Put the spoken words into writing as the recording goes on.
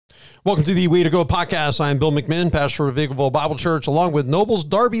Welcome to the Way to Go podcast. I'm Bill McMinn, pastor of Vickerville Bible Church, along with Noble's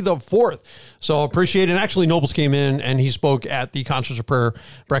Darby IV. So appreciate it. And actually, Nobles came in and he spoke at the Concerts of Prayer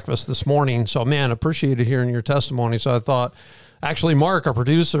breakfast this morning. So, man, appreciated hearing your testimony. So I thought, actually, Mark, our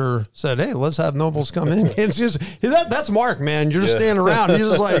producer, said, hey, let's have Nobles come in. It's just, that's Mark, man. You're just standing around. He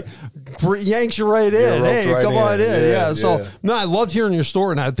just like yanks you right in. Hey, come on in. Yeah. So, no, I loved hearing your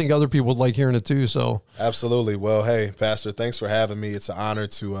story, and I think other people would like hearing it too. So, absolutely. Well, hey, Pastor, thanks for having me. It's an honor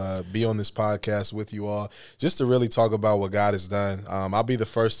to be on this podcast with you all, just to really talk about what God has done. I'll be the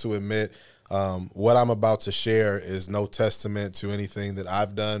first to admit what I'm about to share is no testament to anything that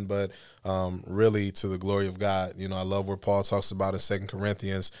I've done, but really to the glory of God. You know, I love where Paul talks about in 2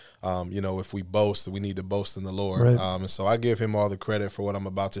 Corinthians, if we boast, we need to boast in the Lord. Right. And so I give him all the credit for what I'm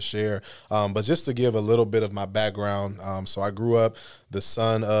about to share. But just to give a little bit of my background, so I grew up the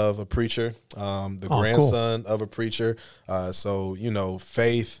son of a preacher, the grandson of a preacher. So,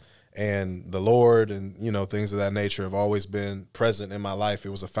 faith and the Lord and, things of that nature have always been present in my life. It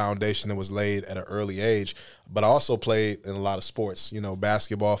was a foundation that was laid at an early age, but I also played in a lot of sports,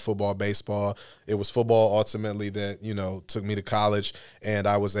 basketball, football, baseball. It was football ultimately that, took me to college, and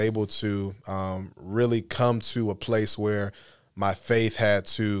I was able to really come to a place where my faith had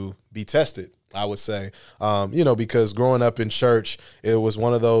to be tested, I would say, because growing up in church, it was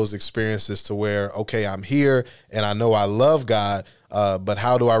one of those experiences to where, okay, I'm here and I know I love God, but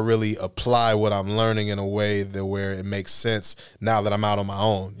how do I really apply what I'm learning in a way that where it makes sense now that I'm out on my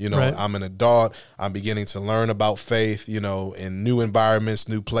own? Right. I'm an adult. I'm beginning to learn about faith, in new environments,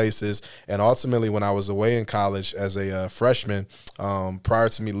 new places. And ultimately, when I was away in college as a freshman, prior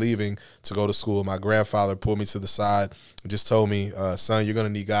to me leaving to go to school, my grandfather pulled me to the side and just told me, son, you're going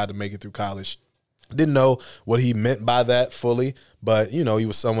to need God to make it through college. Didn't know what he meant by that fully, but, he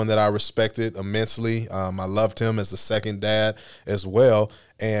was someone that I respected immensely. I loved him as a second dad as well.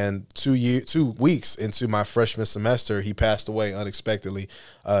 And 2 weeks into my freshman semester, he passed away unexpectedly.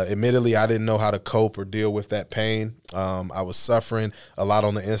 Admittedly, I didn't know how to cope or deal with that pain. I was suffering a lot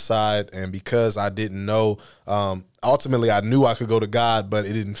on the inside. And because I didn't know, ultimately, I knew I could go to God, but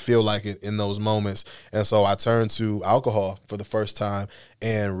it didn't feel like it in those moments. And so I turned to alcohol for the first time.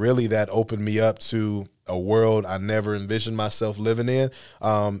 And really that opened me up to a world I never envisioned myself living in.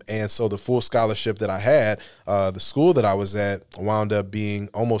 And so the full scholarship that I had, the school that I was at wound up being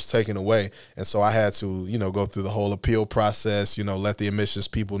almost taken away. And so I had to, go through the whole appeal process, let the admissions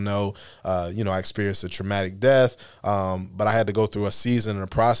people know, I experienced a traumatic death. But I had to go through a season and a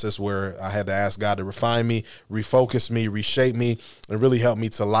process where I had to ask God to refine me, refocus me, reshape me, and really help me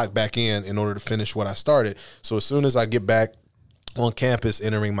to lock back in order to finish what I started. So as soon as I get back on campus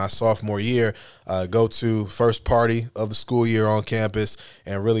entering my sophomore year, go to first party of the school year on campus,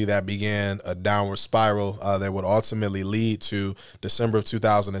 and really that began a downward spiral that would ultimately lead to December of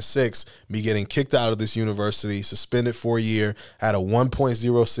 2006, me getting kicked out of this university, suspended for a year, had a 1.06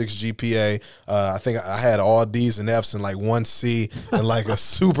 GPA. I think I had all D's and F's and like 1 C and like a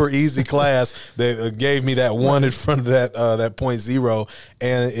super easy class that gave me that one in front of that 0.0.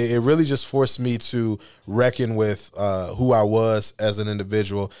 And it really just forced me to reckon with who I was as an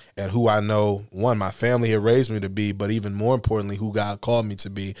individual and who I know, one, my family had raised me to be, but even more importantly, who God called me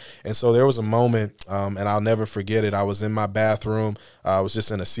to be. And so there was a moment, and I'll never forget it. I was in my bathroom. I was just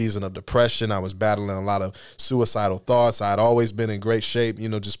in a season of depression. I was battling a lot of suicidal thoughts. I had always been in great shape,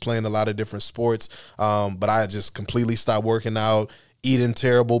 just playing a lot of different sports. But I had just completely stopped working out, eating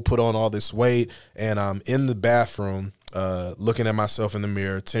terrible, put on all this weight. And I'm in the bathroom, looking at myself in the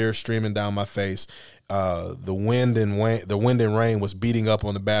mirror, tears streaming down my face. The wind and rain was beating up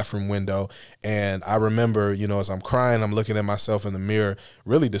on the bathroom window. And I remember, as I'm crying, I'm looking at myself in the mirror,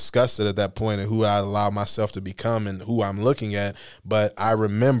 really disgusted at that point at who I allowed myself to become and who I'm looking at. But I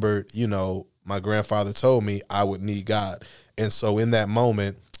remembered, my grandfather told me I would need God. And so in that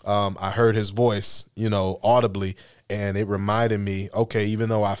moment, I heard his voice, audibly, and it reminded me, okay, even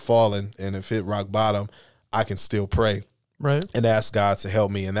though I've fallen and have hit rock bottom, I can still pray. Right. And ask God to help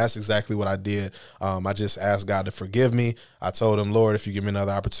me. And that's exactly what I did. I just asked God to forgive me. I told him, Lord, if you give me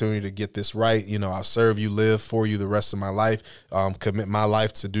another opportunity to get this right, I'll serve you, live for you the rest of my life, commit my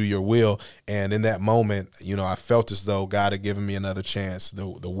life to do your will. And in that moment, I felt as though God had given me another chance.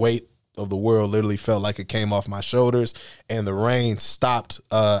 The weight of the world literally felt like it came off my shoulders, and the rain stopped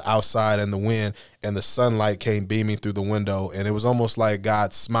outside and the wind, and the sunlight came beaming through the window. And it was almost like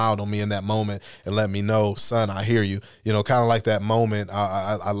God smiled on me in that moment and let me know, son, I hear you. You know, kind of like that moment.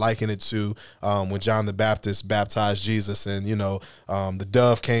 I liken it to when John the Baptist baptized Jesus, and, you know, the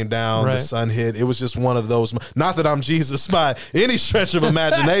dove came down, the sun hit. It was just one of those, not that I'm Jesus by any stretch of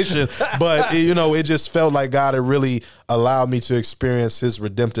imagination, but, you know, it just felt like God had really allowed me to experience his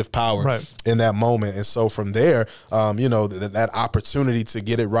redemptive power in that moment. And so from there, you know, that opportunity to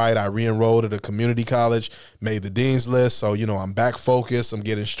get it right, I re-enrolled at a community college, made the dean's list. So, you know, I'm back focused. I'm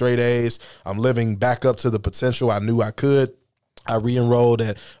getting straight A's. I'm living back up to the potential I knew I could. I re-enrolled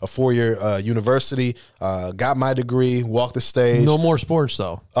at a 4-year university, got my degree, walked the stage. No more sports,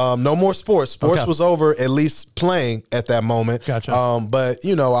 though. No more sports. Sports was over, at least playing at that moment. Gotcha. But,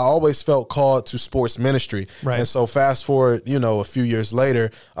 you know, I always felt called to sports ministry. And so fast forward, you know, a few years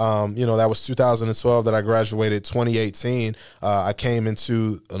later, you know, that was 2012 that I graduated. 2018, I came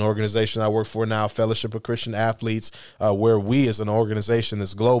into an organization I work for now, Fellowship of Christian Athletes, where we as an organization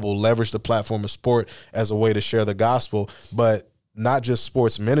that's global leverage the platform of sport as a way to share the gospel. But not just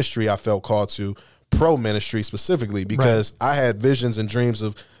sports ministry, I felt called to pro ministry specifically, because I had visions and dreams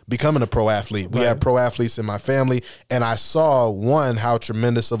of becoming a pro athlete. We had pro athletes in my family, and I saw, one, how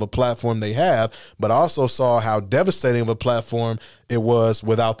tremendous of a platform they have, but I also saw how devastating of a platform it was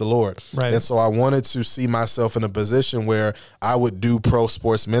without the Lord. And so I wanted to see myself in a position where I would do pro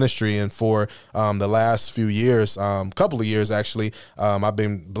sports ministry. And for the last few years, couple of years actually, I've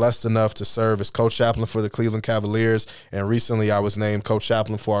been blessed enough to serve as Co-Chaplain for the Cleveland Cavaliers. And recently I was named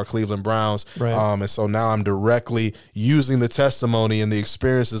Co-Chaplain for our Cleveland Browns. And so now I'm directly using the testimony and the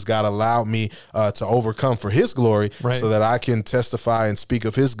experiences God allowed me to overcome for his glory, so that I can testify and speak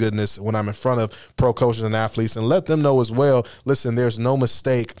of his goodness when I'm in front of pro coaches and athletes, and let them know as well, listen, there's no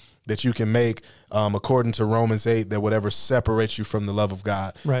mistake that you can make, according to Romans 8, that would ever separate you from the love of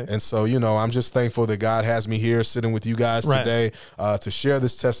God. And so, you know, I'm just thankful that God has me here sitting with you guys today to share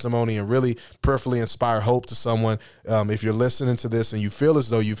this testimony and really prayerfully inspire hope to someone. If you're listening to this and you feel as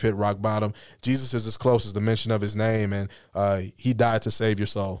though you've hit rock bottom, Jesus is as close as the mention of his name, and he died to save your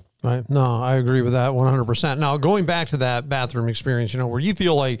soul. No, I agree with that 100%. Now, going back to that bathroom experience, you know, where you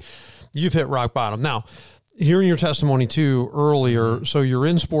feel like you've hit rock bottom. Now, hearing your testimony too earlier, so you're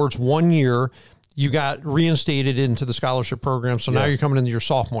in sports 1 year, you got reinstated into the scholarship program. So now you're coming into your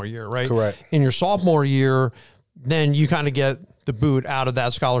sophomore year, right? Correct. In your sophomore year, then you kind of get the boot out of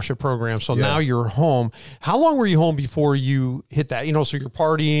that scholarship program. So now you're home. How long were you home before you hit that? You know, so you're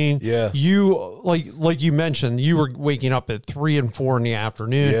partying. You, like you mentioned, you were waking up at 3 and 4 in the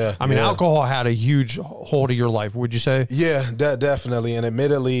afternoon. I mean, alcohol had a huge hold of your life, would you say? Definitely. And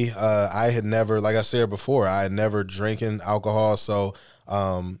admittedly, I had never, like I said before, I had never drinking alcohol. So,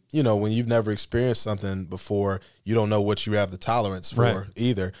 you know, when you've never experienced something before, you don't know what you have the tolerance for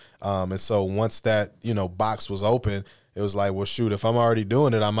either. And so once that, you know, box was open, it was like, well, shoot, if I'm already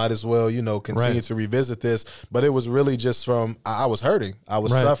doing it, I might as well, you know, continue to revisit this. But it was really just from, I was hurting. I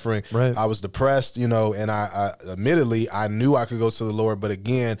was suffering. I was depressed, you know, and I admittedly, I knew I could go to the Lord. But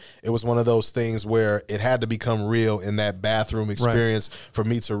again, it was one of those things where it had to become real in that bathroom experience for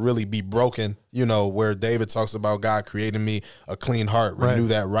me to really be broken, you know, where David talks about God creating me a clean heart, renew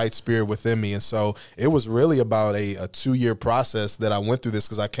that right spirit within me. And so it was really about a 2-year process that I went through this,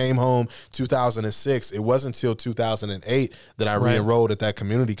 because I came home 2006. It wasn't until 2008 that I re-enrolled at that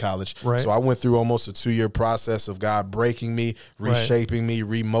community college. So I went through almost a 2-year process of God breaking me, reshaping me,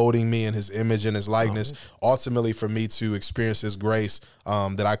 remolding me in his image and his likeness, ultimately for me to experience his grace,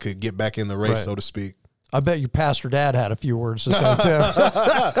 that I could get back in the race, so to speak. I bet your pastor dad had a few words to say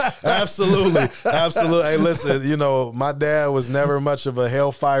too. Absolutely. Hey, listen, you know, my dad was never much of a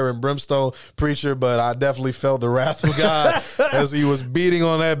hellfire and brimstone preacher, but I definitely felt the wrath of God as he was beating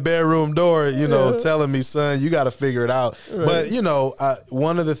on that bedroom door, you know, telling me, son, you got to figure it out. But, you know,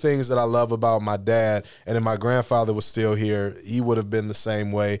 one of the things that I love about my dad, and if my grandfather was still here, he would have been the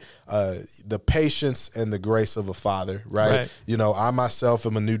same way, the patience and the grace of a father, right? You know, I myself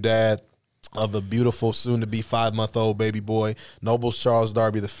am a new dad of a beautiful, soon-to-be 5-month-old baby boy, Nobles Charles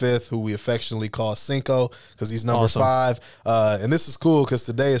Darby V, who we affectionately call Cinco because he's number 5. And this is cool because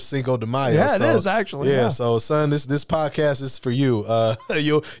today is Cinco de Mayo. Yeah, it is actually. Yeah, so son, this podcast is for you.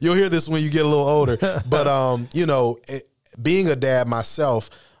 You'll hear this when you get a little older. But you know, being a dad myself,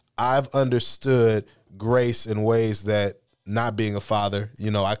 I've understood grace in ways that not being a father, you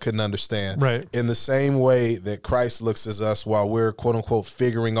know, I couldn't understand. In the same way that Christ looks at us while we're, quote unquote,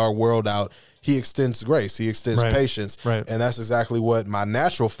 figuring our world out, he extends grace. He extends patience. Right. And that's exactly what my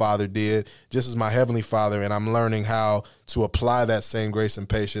natural father did, just as my heavenly father. And I'm learning how to apply that same grace and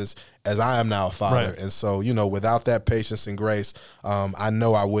patience as I am now a father. Right. And so, you know, without that patience and grace, I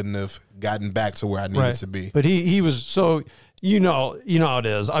know I wouldn't have gotten back to where I needed to be. But he was so... You know how it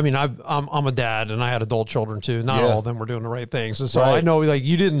is. I mean, I'm a dad, and I had adult children too. Not all of them were doing the right things, and so I know, like,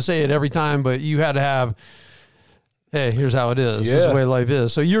 you didn't say it every time, but you had to have, hey, here's how it is. This is the way life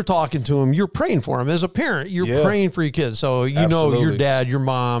is. So you're talking to him, you're praying for him as a parent. You're praying for your kids. So you know your dad, your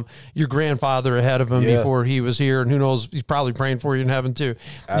mom, your grandfather ahead of him before he was here, and who knows, he's probably praying for you in heaven too.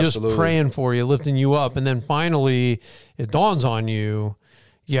 Just praying for you, lifting you up, and then finally it dawns on you.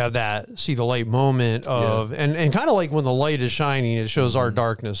 Yeah, see the light moment of, and kind of like when the light is shining, it shows our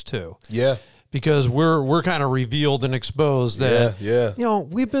darkness too. Yeah. Because we're kind of revealed and exposed that, you know,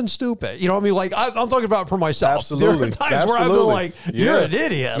 we've been stupid. You know what I mean? Like, I'm talking about for myself. Absolutely. There are times where I've been like, you're an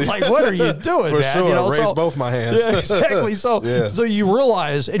idiot. Like, what are you doing, for man? sure. You know, Raise both my hands. Yeah, exactly. So, so you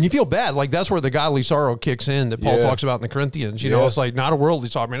realize, and you feel bad. Like, that's where the godly sorrow kicks in that Paul talks about in the Corinthians. You know, it's like not a worldly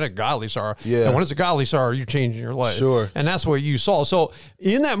sorrow, I mean, a godly sorrow. Yeah. And when it's a godly sorrow, you're changing your life. Sure. And that's what you saw. So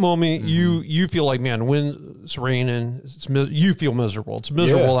in that moment, you feel like, man, when it's raining, you feel miserable. It's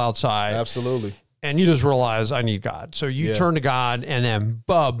miserable outside. Absolutely. And you just realize I need God. So you turn to God, and then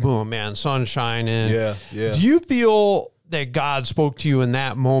boom, man, sun shining. Yeah. Do you feel that God spoke to you in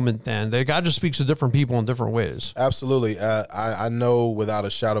that moment then? That God just speaks to different people in different ways? Absolutely. I know without a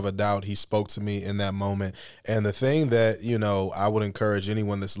shadow of a doubt he spoke to me in that moment. And the thing that, you know, I would encourage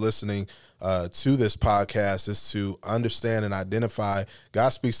anyone that's listening to this podcast is to understand and identify God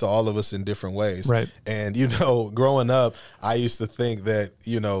speaks to all of us in different ways. Right. And, you know, growing up, I used to think that,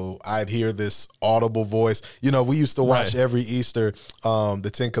 you know, I'd hear this audible voice. You know, we used to watch every Easter,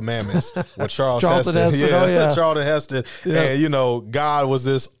 the 10 Commandments with Charlton Heston. Charlton Heston. And, you know, God was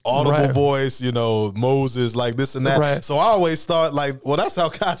this audible voice, you know, Moses, like this and that. So I always thought like, well, that's how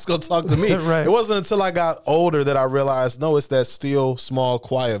God's going to talk to me. It wasn't until I got older that I realized, no, it's that still, small,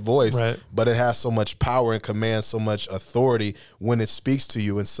 quiet voice. But it has so much power and commands so much authority when it speaks to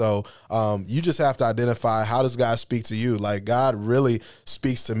you. And so you just have to identify, how does God speak to you? Like, God really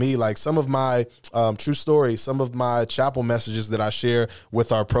speaks to me. Like, some of my true story, some of my chapel messages that I share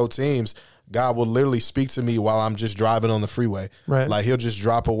with our pro teams, God will literally speak to me while I'm just driving on the freeway. Like, he'll just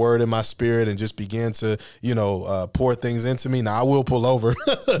drop a word in my spirit and just begin to, you know, pour things into me. Now, I will pull over,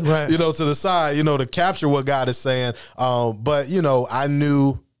 you know, to the side, you know, to capture what God is saying. But, you know, I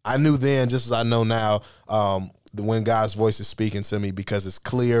knew then, just as I know now, when God's voice is speaking to me, because it's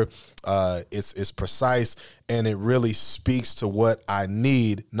clear, it's precise, and it really speaks to what I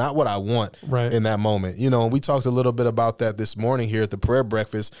need, not what I want in that moment. You know, and we talked a little bit about that this morning here at the prayer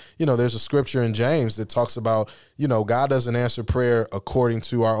breakfast. You know, there's a scripture in James that talks about, you know, God doesn't answer prayer according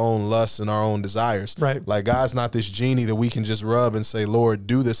to our own lusts and our own desires. Like, God's not this genie that we can just rub and say, Lord,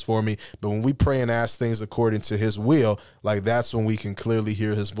 do this for me. But when we pray and ask things according to his will, like, that's when we can clearly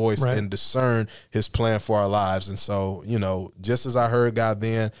hear his voice and discern his plan for our lives. And so, you know, just as I heard God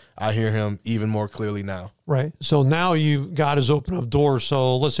then, I hear him even more clearly now. Right. So now God has opened up doors.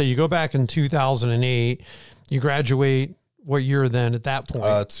 So let's say you go back in 2008, you graduate, what year then at that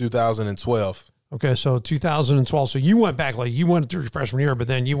point? 2012. Okay, so 2012. So you went back, like, you went through your freshman year, but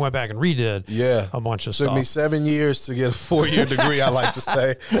then you went back and redid a bunch of stuff. Took me 7 years to get a 4-year degree, I like to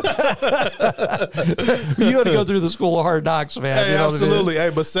say. You had to go through the school of hard knocks, man. Hey, you know absolutely.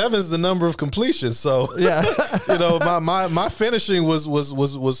 Hey, but 7 is the number of completion. So, you know, my finishing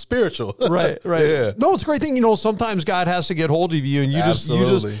was spiritual. Right. Yeah. No, it's a great thing. You know, sometimes God has to get hold of you, and you just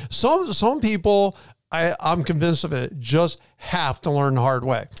some people, I'm convinced of it, just have to learn the hard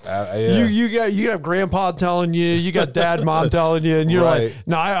way. You got grandpa telling you, you got dad, mom telling you, and you're like,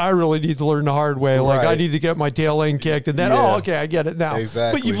 no, I really need to learn the hard way. Like, I need to get my tail end kicked, and then, okay, I get it now.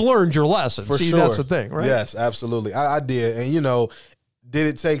 Exactly. But you've learned your lesson. For sure. That's the thing, right? Yes, absolutely. I did. And, you know, did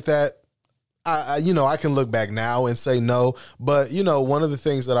it take that? You know, I can look back now and say no, but, you know, one of the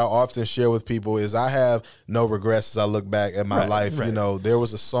things that I often share with people is I have no regrets as I look back at my life. You know, there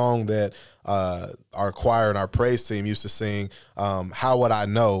was a song that our choir and our praise team used to sing, How Would I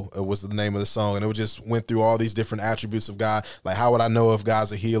Know? It was the name of the song. And it just went through all these different attributes of God. Like, how would I know if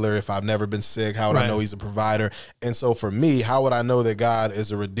God's a healer? If I've never been sick, how would I know he's a provider? And so for me, how would I know that God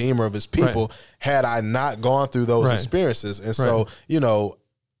is a redeemer of his people had I not gone through those experiences? And so, you know,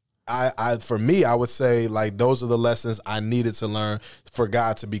 for me, I would say, like, those are the lessons I needed to learn for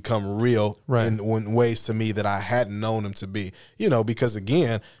God to become real in ways to me that I hadn't known him to be, you know, because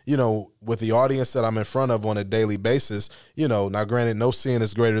again, you know, with the audience that I'm in front of on a daily basis, you know, now granted, no sin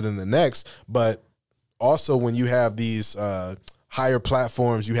is greater than the next, but also when you have these higher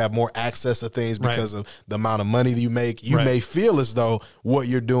platforms, you have more access to things because of the amount of money that you make. You may feel as though what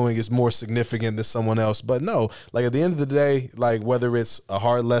you're doing is more significant than someone else. But no, like at the end of the day, like whether it's a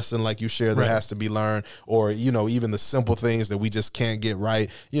hard lesson like you share that has to be learned, or, you know, even the simple things that we just can't get right,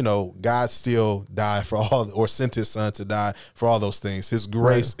 you know, God still died for all, or sent his son to die for all those things. His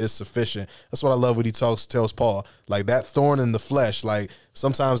grace is sufficient. That's what I love when he tells Paul, like that thorn in the flesh, like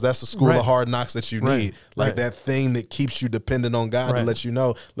sometimes that's the school of hard knocks that you need. Like that thing that keeps you dependent on God to let you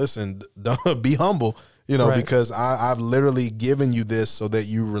know, listen, don't be humble, you know, because I've literally given you this so that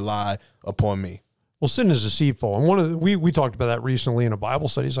you rely upon me. Well, sin is deceitful. And one of the, we talked about that recently in a Bible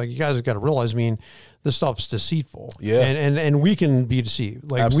study. It's like, you guys have got to realize, I mean, this stuff's deceitful. Yeah. And we can be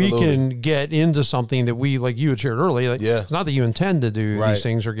deceived. Like we can get into something that we, like you had shared earlier. Like, it's not that you intend to do these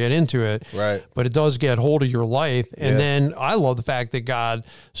things or get into it, but it does get hold of your life. And then I love the fact that God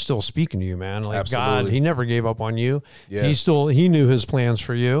still speaking to you, man. Like God, he never gave up on you. He knew his plans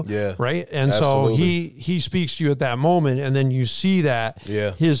for you. Right. And so he speaks to you at that moment, and then you see that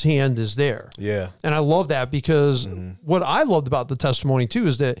his hand is there. And I love that, because what I loved about the testimony too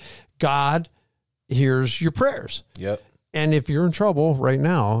is that God hears your prayers. And if you're in trouble right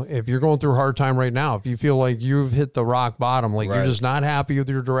now, if you're going through a hard time right now, if you feel like you've hit the rock bottom, like you're just not happy with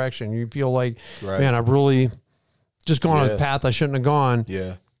your direction, you feel like, man, I've really just gone on a path I shouldn't have gone.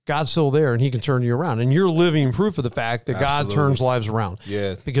 God's still there, and he can turn you around. And you're living proof of the fact that God turns lives around.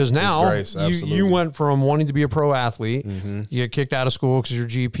 Because now you went from wanting to be a pro athlete, you get kicked out of school because your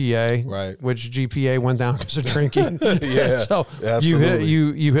GPA, which GPA went down because of drinking. So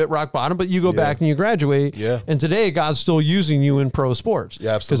you hit rock bottom, but you go back and you graduate. And today God's still using you in pro sports.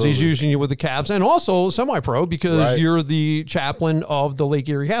 Because he's using you with the Cavs, and also semi-pro, because you're the chaplain of the Lake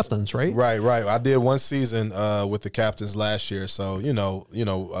Erie Captains, right? Right. I did one season with the Captains last year. So, you know,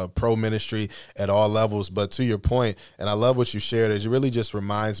 pro ministry at all levels. But to your point, and I love what you shared, it really just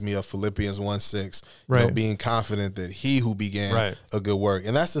reminds me of Philippians 1:6, you know, being confident that he who began a good work.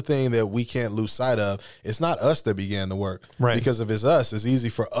 And that's the thing that we can't lose sight of. It's not us that began the work, because if it's us, it's easy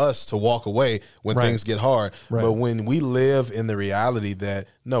for us to walk away when things get hard. But when we live in the reality that,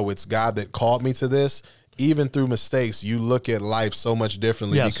 no, it's God that called me to this, even through mistakes, you look at life so much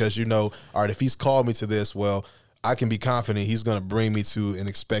differently, because you know, all right, if he's called me to this, well, I can be confident he's going to bring me to an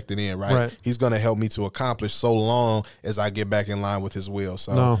expected end, right? He's going to help me to accomplish so long as I get back in line with his will.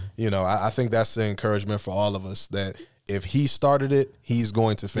 So, you know, I think that's the encouragement for all of us, that if he started it, he's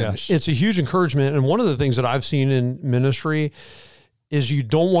going to finish. It's a huge encouragement. And one of the things that I've seen in ministry is you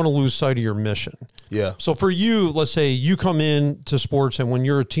don't want to lose sight of your mission. So for you, let's say you come in to sports, and when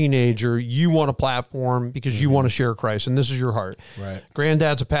you're a teenager, you want a platform because you want to share Christ, and this is your heart.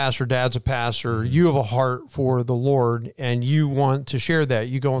 Granddad's a pastor, dad's a pastor. You have a heart for the Lord, and you want to share that.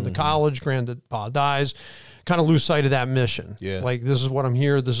 You go into college, grandpa dies, kind of lose sight of that mission. Like, this is what I'm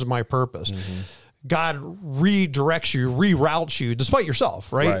here. This is my purpose. God redirects you, reroutes you, despite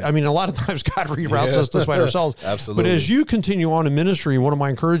yourself, right? I mean, a lot of times God reroutes us despite ourselves. But as you continue on in ministry, one of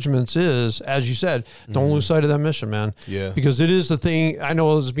my encouragements is, as you said, don't lose sight of that mission, man. Because it is the thing. I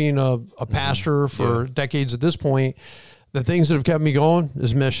know, as being a pastor for decades at this point, the things that have kept me going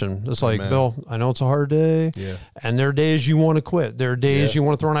is mission. It's like, Bill, I know it's a hard day, and there are days you want to quit. There are days you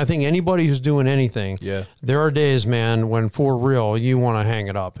want to throw in. I think anybody who's doing anything, there are days, man, when for real you want to hang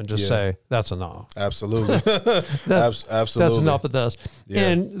it up and just say, that's enough. Absolutely. That's enough of this.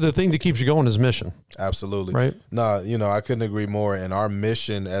 And the thing that keeps you going is mission. Absolutely. Right? No, you know, I couldn't agree more. And our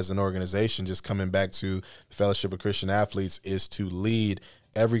mission as an organization, just coming back to the Fellowship of Christian Athletes, is to lead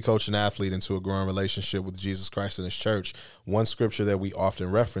every coach and athlete into a growing relationship with Jesus Christ and his church. One scripture that we often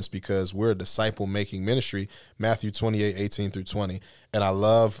reference, because we're a disciple-making ministry, Matthew 28:18-20. And I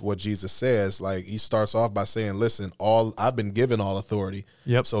love what Jesus says. Like, he starts off by saying, listen, I've been given all authority,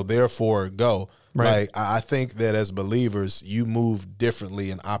 so therefore go. Like, I think that as believers, you move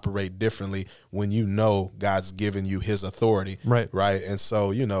differently and operate differently when you know God's given you his authority. Right. And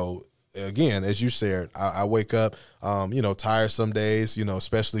so, you know, again, as you shared, I wake up, you know, tired some days, you know,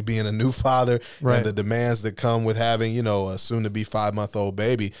 especially being a new father and the demands that come with having, you know, a soon-to-be 5-month-old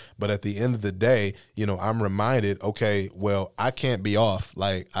baby. But at the end of the day, you know, I'm reminded, okay, well, I can't be off.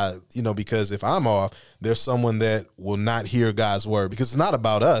 Like, you know, because if I'm off, there's someone that will not hear God's word, because it's not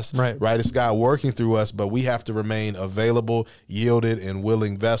about us, right? It's God working through us, but we have to remain available, yielded, and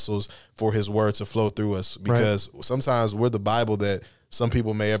willing vessels for his word to flow through us, because sometimes we're the Bible that some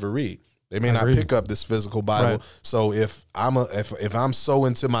people may ever read. They may not pick up this physical Bible. So if I'm so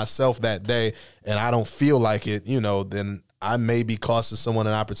into myself that day and I don't feel like it, you know, then I may be costing someone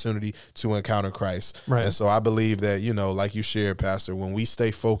an opportunity to encounter Christ. Right. And so I believe that, you know, like you shared, Pastor, when we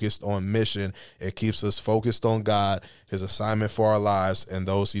stay focused on mission, it keeps us focused on God, his assignment for our lives, and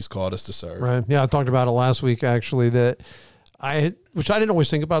those he's called us to serve. Right. Yeah, I talked about it last week, actually, which I didn't always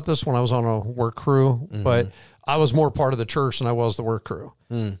think about this when I was on a work crew, but I was more part of the church than I was the work crew.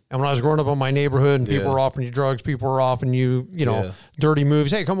 And when I was growing up in my neighborhood and people were offering you drugs, people were offering you, dirty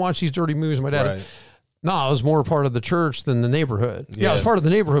movies. Hey, come watch these dirty movies. My dad. Right. No, I was more part of the church than the neighborhood. Yeah, I was part of the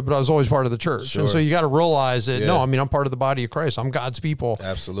neighborhood, but I was always part of the church. Sure. And so you got to realize that, no, I mean, I'm part of the body of Christ. I'm God's people.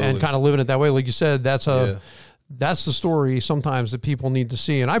 Absolutely. And kind of living it that way. Like you said, that's the story sometimes that people need to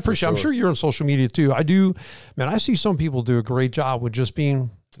see. And I appreciate, I'm sure you're on social media too. I see some people do a great job with just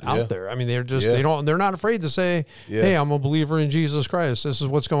being out there. I mean, they're just, they're not afraid to say, hey, I'm a believer in Jesus Christ. This is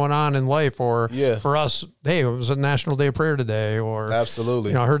what's going on in life. Or for us, hey, it was a National Day of Prayer today. Or,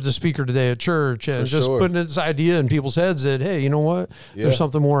 absolutely. I heard the speaker today at church, and just putting this idea in people's heads that, hey, you know what? There's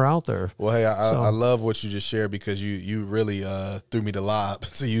something more out there. Well, hey, I love what you just shared, because you really threw me the lob,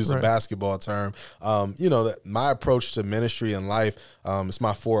 to use a basketball term. My approach to ministry and life, it's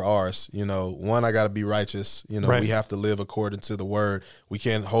my 4 R's. One, I got to be righteous. We have to live according to the word. We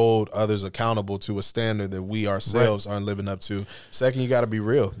can't hold others accountable to a standard that we ourselves aren't living up to. Second, you got to be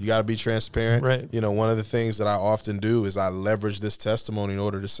real. You got to be transparent. Right. One of the things that I often do is I leverage this testimony in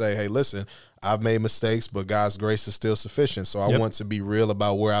order to say, hey, listen, I've made mistakes, but God's grace is still sufficient. So I want to be real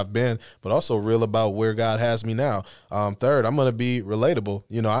about where I've been, but also real about where God has me now. Third, I'm going to be relatable.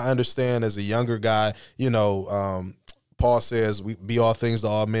 I understand as a younger guy, Paul says, we be all things to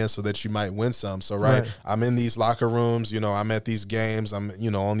all men so that you might win some. So, I'm in these locker rooms, I'm at these games, I'm,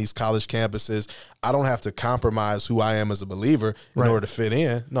 on these college campuses. I don't have to compromise who I am as a believer in order to fit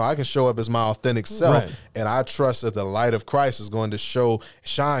in. No, I can show up as my authentic self. And I trust that the light of Christ is going to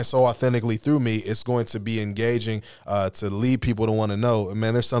shine so authentically through me. It's going to be engaging to lead people to want to know,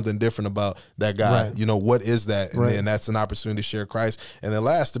 man, there's something different about that guy. What is that? And then that's an opportunity to share Christ. And then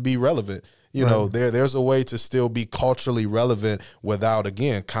last, to be relevant. There's a way to still be culturally relevant without,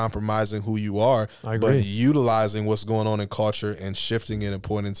 again, compromising who you are, but utilizing what's going on in culture and shifting it and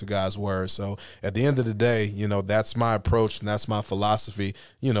pointing to God's word. So at the end of the day, that's my approach and that's my philosophy,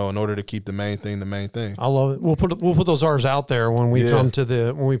 in order to keep the main thing the main thing. I love it. We'll put those R's out there when we come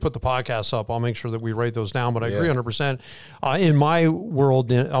to when we put the podcast up. I'll make sure that we write those down, but I agree 100%. In my world,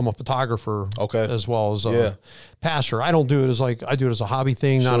 I'm a photographer as well as a pastor. I don't do it I do it as a hobby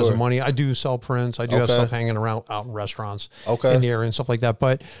thing, not as a money. I do sell prints. I do have stuff hanging around out in restaurants in the area and stuff like that.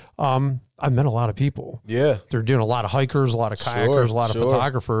 But I've met a lot of people. Yeah. They're doing a lot of hikers, a lot of kayakers, a lot of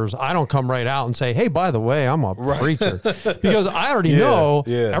photographers. I don't come right out and say, hey, by the way, I'm a preacher. Because I already know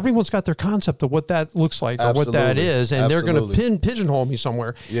everyone's got their concept of what that looks like or what that is. And they're going to pigeonhole me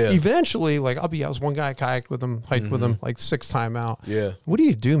somewhere. Eventually, I was one guy, I kayaked with him, hiked with him, 6th time out. What do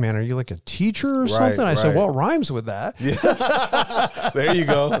you do, man? Are you like a teacher or something? I said, well, it rhymes with that. There you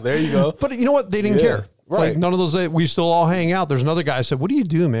go. There you go. But you know what? They didn't care. Right. None of those, we still all hang out. There's another guy I said, what do you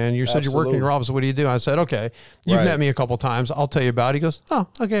do, man? You said you work in your office. What do you do? I said, okay, you've met me a couple of times. I'll tell you about it. He goes, oh,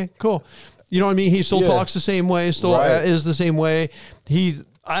 okay, cool. You know what I mean? He still talks the same way, still is the same way.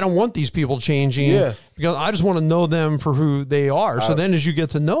 I don't want these people changing because I just want to know them for who they are. So then as you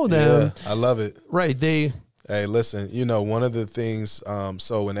get to know them. I love it. Right. Hey, listen, one of the things,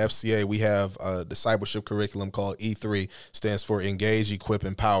 so in FCA, we have a discipleship curriculum called E3, stands for Engage, Equip,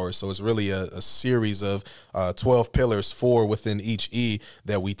 Empower. So it's really a series of 12 pillars, 4 within each E,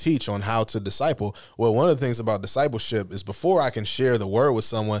 that we teach on how to disciple. Well, one of the things about discipleship is before I can share the word with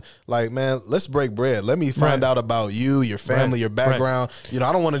someone, man, let's break bread. Let me find out about you, your family, your background.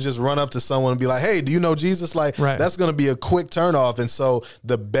 I don't want to just run up to someone and be like, hey, do you know Jesus? That's going to be a quick turnoff. And so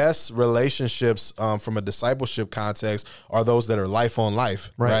the best relationships from a discipleship context are those that are life on life,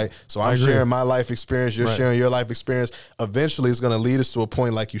 right? So I'm sharing my life experience, you're sharing your life experience. Eventually it's going to lead us to a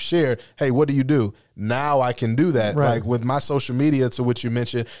point like you shared, hey, what do you do? Now I can do that. Like with my social media, to what you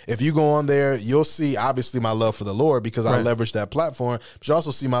mentioned, if you go on there, you'll see obviously my love for the Lord because I leverage that platform, but you also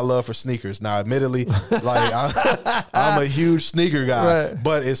see my love for sneakers. Now, admittedly, I'm a huge sneaker guy,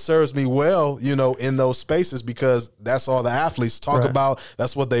 but it serves me well, in those spaces because that's all the athletes talk about.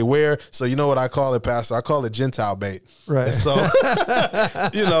 That's what they wear. So you know what I call it, Pastor? I call it Gentile bait. Right. And so,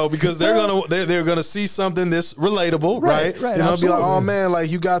 because they're gonna see something that's relatable, right? Be like, oh man,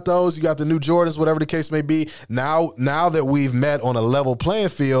 you got those, you got the new Jordans, whatever the case may be. Now that we've met on a level playing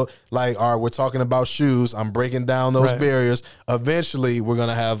field, like, all right, we're talking about shoes. I'm breaking down those barriers. Eventually, we're going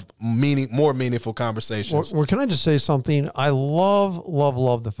to have more meaningful conversations. Well, can I just say something? I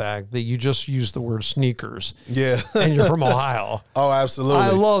love the fact that you just used the word sneakers. Yeah. And you're from Ohio. Oh, absolutely. I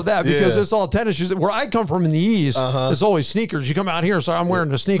love that because it's all tennis shoes. Where I come from in the East, it's always sneakers. You come out here, so I'm wearing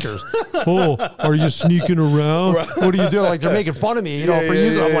the sneakers. Oh, are you sneaking around? Right. What are you doing? Like, they're making fun of me, you know, for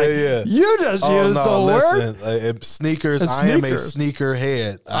using it. I'm like, you just used the word. Sneakers. I am a sneaker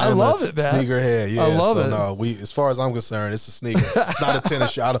head. I love it, man. Sneaker head. Yeah. I love it. No, as far as I'm concerned, it's a sneaker. It's not a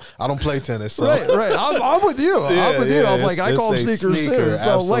tennis shoe. I don't play tennis. So. Right. I'm with you. I'm with you. I'm like, I call them sneakers too.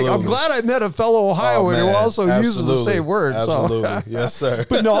 So, like, I'm glad I met a fellow Ohioan who also uses the same word. Absolutely. So. Yes, sir.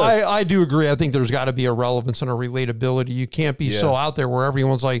 But no, I do agree. I think there's got to be a relevance and a relatability. You can't be so out there where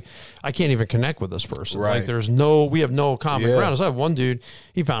everyone's like, I can't even connect with this person. Right. Like, we have no common ground. So I have one dude,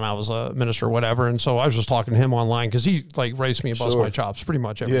 he found out I was a minister or whatever. And so I was just talking to him online because he like raised me and bust my chops pretty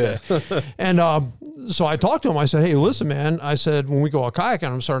much every day. And so I talked to him. I said, hey, listen, man. I said, when we go out kayaking,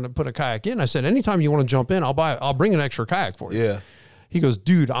 I'm starting to put a kayak in. I said, anytime you want to jump in, I'll bring an extra kayak for you. Yeah. He goes,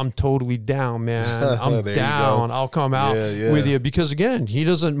 dude, I'm totally down, man. I'm down. I'll come out with you. Because, again, he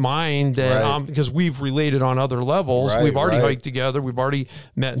doesn't mind that because we've related on other levels. We've already hiked together. We've already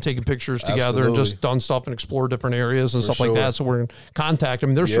met and taken pictures together and just done stuff and explored different areas and stuff like that. So we're in contact. I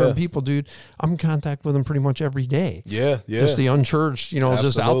mean, there's certain people, dude, I'm in contact with them pretty much every day. Yeah. Just the unchurched,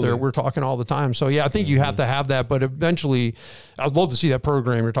 just out there. We're talking all the time. So, yeah, I think you have to have that. But eventually, I'd love to see that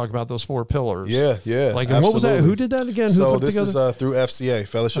program. You're talking about those 4 pillars. Yeah. Like, and what was that? Who did that again? So this is through FCA,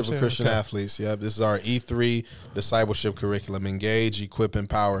 Fellowship of Christian Athletes. Yeah, this is our E3 discipleship curriculum. Engage, equip,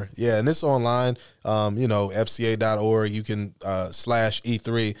 empower. Yeah, and it's online. FCA.org. You can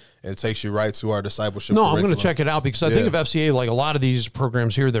 /E3, and it takes you right to our discipleship curriculum. I'm going to check it out because I think of FCA, like a lot of these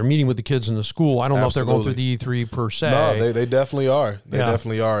programs here, they're meeting with the kids in the school. I don't know if they're going through the E3 per se. No, they definitely are. They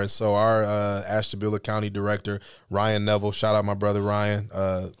definitely are. And so our Ashtabula County Director, Ryan Neville, shout out my brother Ryan,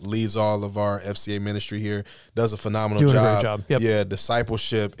 leads all of our FCA ministry here, does a phenomenal job. Doing a great job. Yep. Yeah,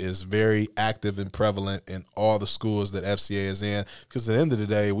 discipleship is very active and prevalent in all the schools that FCA is in because at the end of the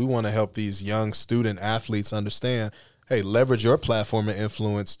day, we want to help these young student athletes understand, hey, leverage your platform and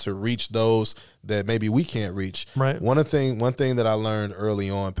influence to reach those that maybe we can't reach. Right. One thing that I learned early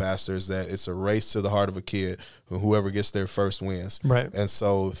on, Pastor, is that it's a race to the heart of a kid. Whoever gets there first wins. Right. And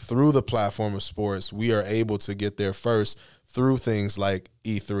so through the platform of sports, we are able to get there first through things like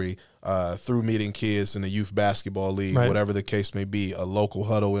E3, through meeting kids in the youth basketball league, whatever the case may be, a local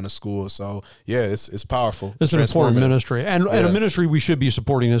huddle in a school. So yeah, it's powerful. It's an important ministry, and a ministry we should be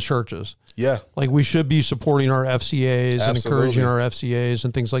supporting as churches. Yeah, like we should be supporting our FCAs and encouraging our FCAs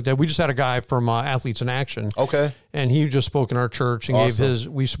and things like that. We just had a guy from Athletes in Action. Okay. And he just spoke in our church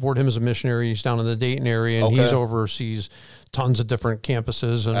and we support him as a missionary. He's down in the Dayton area and he's oversees tons of different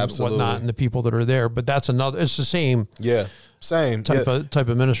campuses and whatnot and the people that are there. But that's it's the same. Yeah. Same type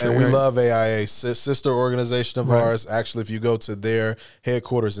of ministry. And we love AIA, sister organization of ours. Actually, if you go to their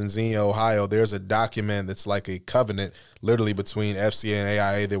headquarters in Xenia, Ohio, there's a document that's like a covenant literally between FCA and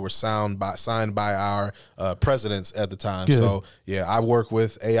AIA that were signed by our presidents at the time. Good. So yeah, I work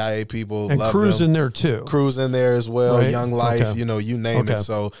with AIA people. And love Crew's them. in there too. Crew's in there as well. Young Life, you name it.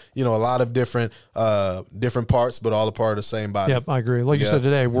 So a lot of different parts, but all a part of the same body. Yep, I agree. Like you said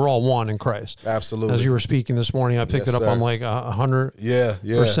today, we're all one in Christ. Absolutely. As you were speaking this morning, I picked it up. I'm like 100%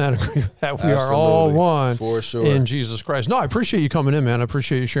 agree with that. We are all one for sure in Jesus Christ. No, I appreciate you coming in, man. I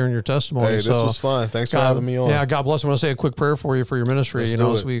appreciate you sharing your testimony. Hey, this was fun. Thanks for having me on. Yeah, God bless. I want to say a quick prayer for you for your ministry.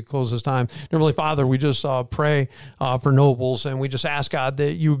 As we close this time. Heavenly Father, we just pray for Nobles, and we just ask God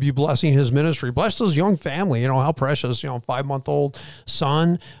that you would be blessing his ministry. Bless his young family. How precious. 5-month-old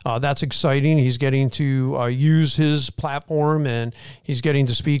son. That's exciting. He's getting to use his platform, and he's getting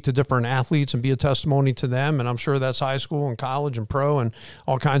to speak to different athletes and be a testimony to them. And I'm sure that's high school and college and pro and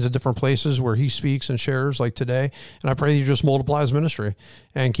all kinds of different places where he speaks and shares like today. And I pray that you just multiply his ministry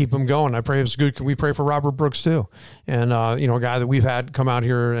and keep him going. I pray it's good. Can we pray for Robert Brooks too? And, a guy that we've had come out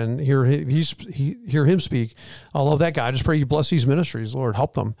here and hear him speak. I love that guy. I just pray you bless these ministries, Lord,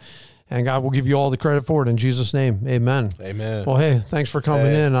 help them. And God will give you all the credit for it in Jesus' name. Amen. Amen. Well, hey, thanks for coming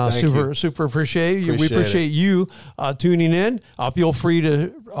in. Super appreciate you. We appreciate you tuning in. Feel free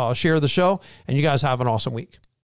to share the show, and you guys have an awesome week.